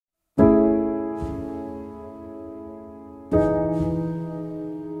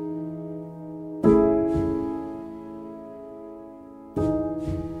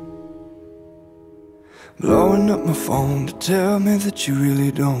Blowing up my phone to tell me that you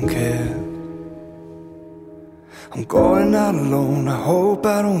really don't care. I'm going out alone, I hope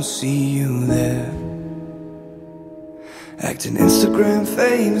I don't see you there. Acting Instagram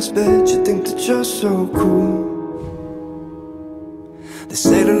famous, bet you think that you're so cool. They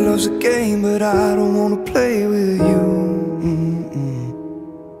say that love's a game, but I don't wanna play with you.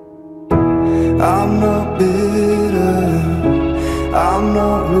 I'm not bitter, I'm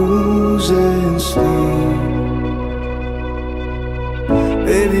not losing sleep.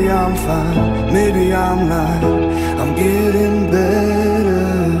 Maybe I'm fine, maybe I'm not. I'm getting better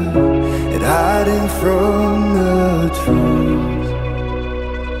at hiding from the truth.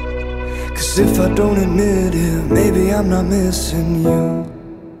 'Cause if I don't admit it, maybe I'm not missing you.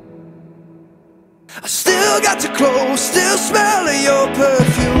 I still got your clothes, still smelling your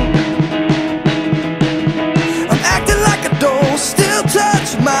perfume. I'm acting like I don't, still touch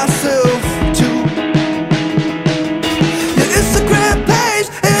myself too. Your Instagram page,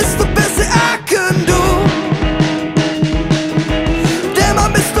 it's the best that I can do. Damn, I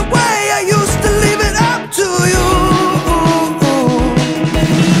miss the way I used to leave it up to you.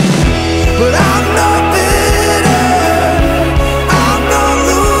 But I'm not bitter, I'm not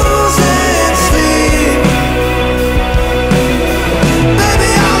losing sleep. Maybe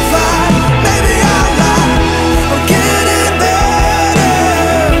I'm fine, maybe I'm not. I'm getting better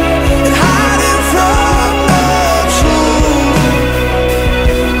at hiding from the truth.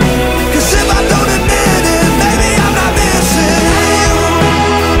 'Cause if I don't admit it, maybe I'm not missing you.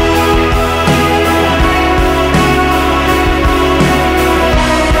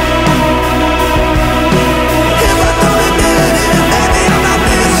 If I don't admit it, maybe I'm not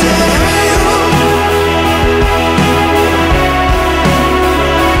missing you.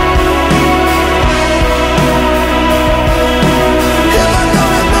 If I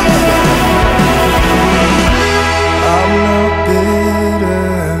don't admit it, I'm not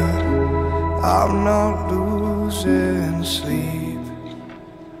bitter, I'm not losing sleep.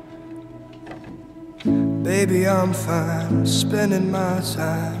 Baby, I'm fine, spending my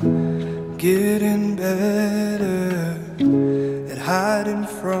time getting better at hiding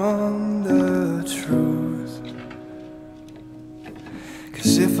from the truth.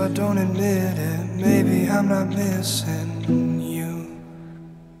 'Cause if I don't admit it, maybe I'm not missing you.